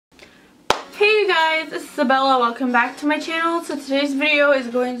guys, it's Isabella. Welcome back to my channel. So today's video is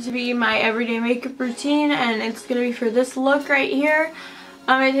going to be my everyday makeup routine, and it's going to be for this look right here.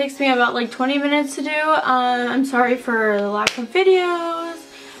 It takes me about like 20 minutes to do. I'm sorry for the lack of videos,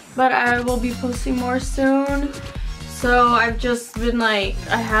 but I will be posting more soon. So I've just been like,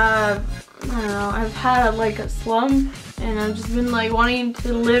 I've had like a slump, and I've just been like wanting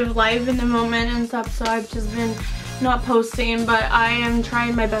to live life in the moment and stuff, so I've just been not posting, but I am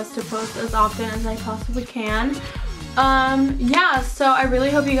trying my best to post as often as I possibly can. Yeah, so I really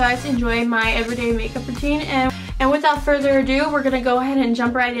hope you guys enjoy my everyday makeup routine, and without further ado, we're gonna go ahead and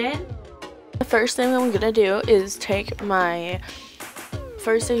jump right in. The first thing I'm gonna do is take my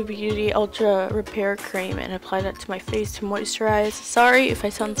First Aid Beauty Ultra Repair Cream and apply that to my face to moisturize. Sorry if I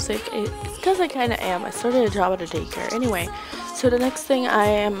sound sick, it's because I kind of am. I started a job at a daycare. Anyway, so the next thing I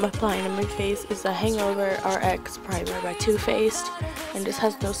am applying on my face is the Hangover RX Primer by Too Faced, and this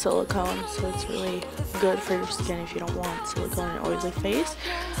has no silicone, so it's really good for your skin if you don't want silicone and oily face.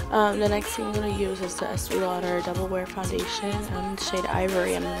 The next thing I'm going to use is the Estee Lauder Double Wear Foundation in the shade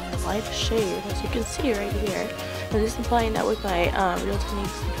Ivory. I'm in a light shade, as you can see right here. I'm just applying that with my Real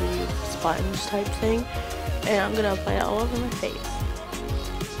Techniques Beauty sponge type thing, and I'm going to apply that all over my face.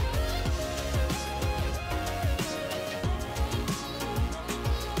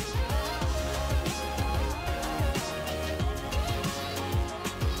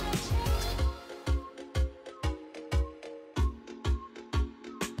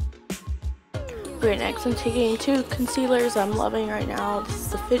 Okay, next I'm taking two concealers I'm loving right now. This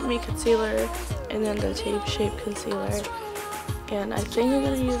is the Fit Me Concealer and then the Tape Shape Concealer. And I think I'm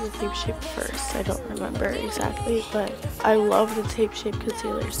going to use the Tape Shape first. I don't remember exactly, but I love the Tape Shape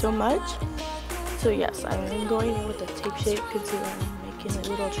Concealer so much. So yes, I'm going in with the Tape Shape Concealer and making a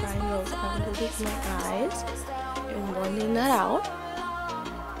little triangles underneath my eyes and blending that out.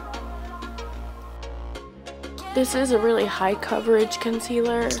 This is a really high coverage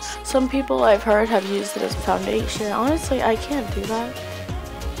concealer. Some people I've heard have used it as foundation. Honestly, I can't do that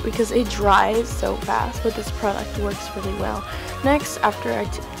because it dries so fast, but this product works really well. Next, after I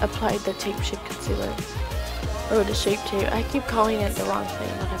applied the Tape Shape Concealer, or the Shape Tape, I keep calling it the wrong thing,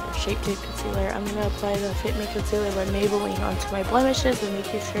 whatever, Shape Tape Concealer, I'm going to apply the Fit Me Concealer by Maybelline onto my blemishes and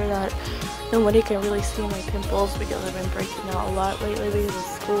making sure that nobody can really see my pimples, because I've been breaking out a lot lately because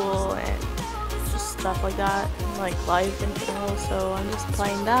of school and stuff like that, and like life in general. So I'm just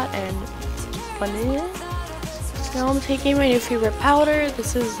applying that and blending it. Now I'm taking my new favorite powder.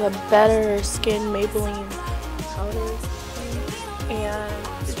 This is a Better Skin Maybelline powder,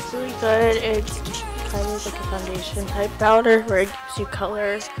 and it's really good. It's kind of like a foundation type powder where it gives you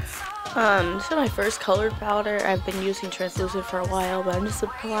color. This is my first colored powder. I've been using translucent for a while, but I'm just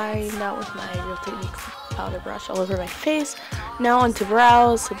applying that with my Real Techniques powder brush all over my face. Now onto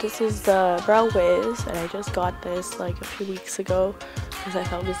brows. So this is the Brow Wiz, and I just got this like a few weeks ago because I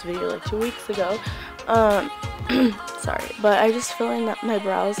filmed this video like 2 weeks ago. Sorry, but I just filling up my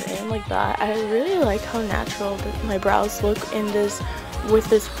brows in like that. I really like how natural my brows look in this with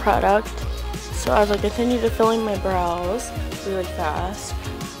this product. So as I continue to filling my brows really fast,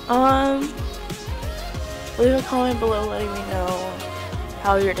 leave a comment below letting me know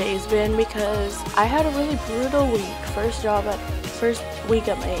how your day's been, because I had a really brutal week. First week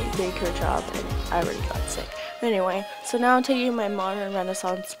at my daycare job, and I already got sick. Anyway, so now I'm taking my Modern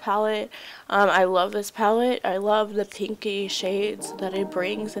Renaissance palette. I love this palette. I love the pinky shades that it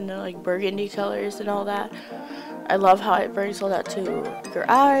brings, and the like burgundy colors and all that. I love how it brings all that to your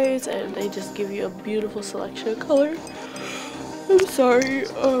eyes, and they just give you a beautiful selection of colors. I'm sorry,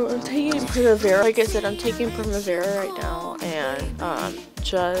 I'm taking Primavera. Like I said, I'm taking Primavera right now, and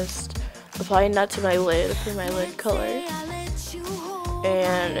just applying that to my lid for my lid color.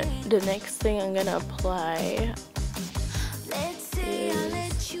 And the next thing I'm gonna apply is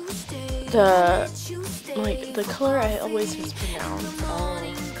the color I always mispronounce. I'll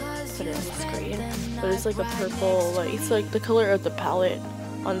put it on the screen, but it's like a purple, like it's like the color of the palette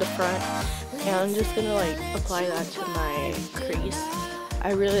on the front. And I'm just gonna like apply that to my crease.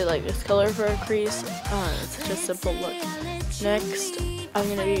 I really like this color for a crease. It's such a simple look. Next, I'm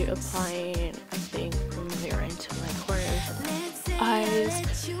gonna be applying, I think, Primavera into my corners of my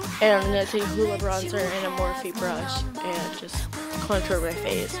eyes. And I'm gonna take a Hoola bronzer and a Morphe brush and just contour my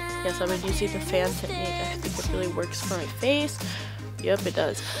face. Yes, I've been using the fan technique. I think it really works for my face. Yep, it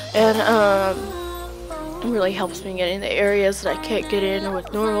does. And it really helps me get in the areas that I can't get in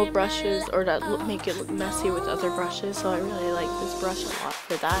with normal brushes, or that make it look messy with other brushes. So I really like this brush a lot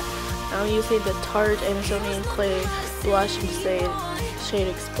for that. Now I'm using the Tarte Amazonian Clay blush in the shade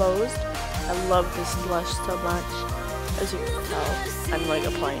Exposed. I love this blush so much. as you can tell, I'm like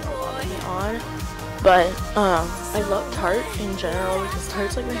applying a lot of it on. But I love Tarte in general because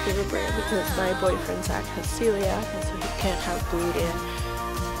Tarte's like my favorite brand because my boyfriend Zach has celiac and so he can't have gluten.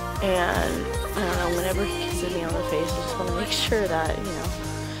 And I don't know, whenever he kisses me on the face, I just want to make sure that,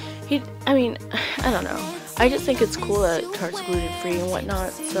 you know, I don't know. I just think it's cool that Tarte's gluten free and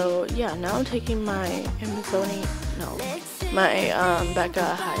whatnot. So yeah, now I'm taking my Becca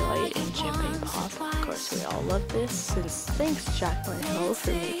Highlight in Champagne Pop. Of course, we all love this. Since thanks Jacqueline Hill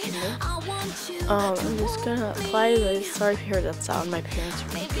for making it. I'm just gonna apply this. Sorry if you heard that sound. My parents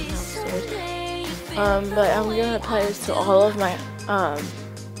are making downstairs. But I'm gonna apply this to all of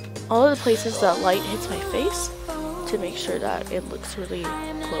the places that light hits my face to make sure that it looks really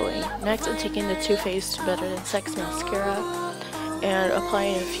glowing. Next, I'm taking the Too Faced Better Than Sex mascara and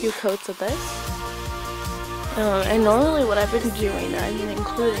applying a few coats of this. And normally what I've been doing, I've been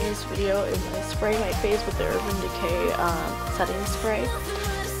including in this video, is I spray my face with the Urban Decay setting spray,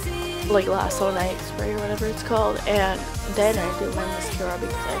 like last all night spray or whatever it's called, and then I do my mascara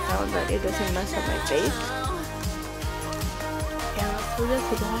because I found that it doesn't mess up my face. Yeah, so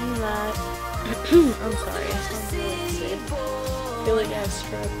just applying that. I'm sorry, I sound really sick. I feel like I have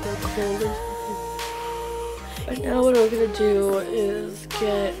strep or cold or something. But now what I'm gonna do is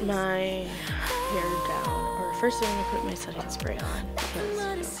get my hair down. First I'm going to put my setting spray on because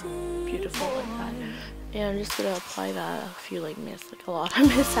it's beautiful like that. And I'm just going to apply that a few like mist, like a lot of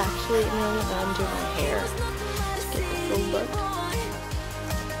mist actually, and then I'm doing my hair to get the full look.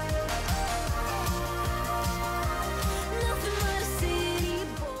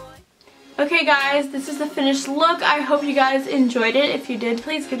 Okay guys, this is the finished look. I hope you guys enjoyed it. If you did,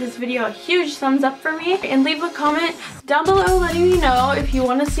 please give this video a huge thumbs up for me and leave a comment down below letting me know if you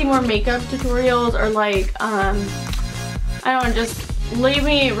want to see more makeup tutorials or like I don't know, just leave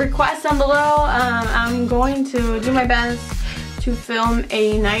me requests down below. I'm going to do my best to film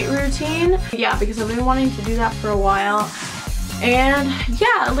a night routine, yeah, because I've been wanting to do that for a while. And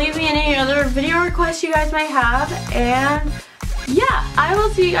yeah, leave me any other video requests you guys might have, and yeah, I will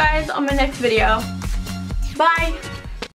see you guys on my next video. Bye!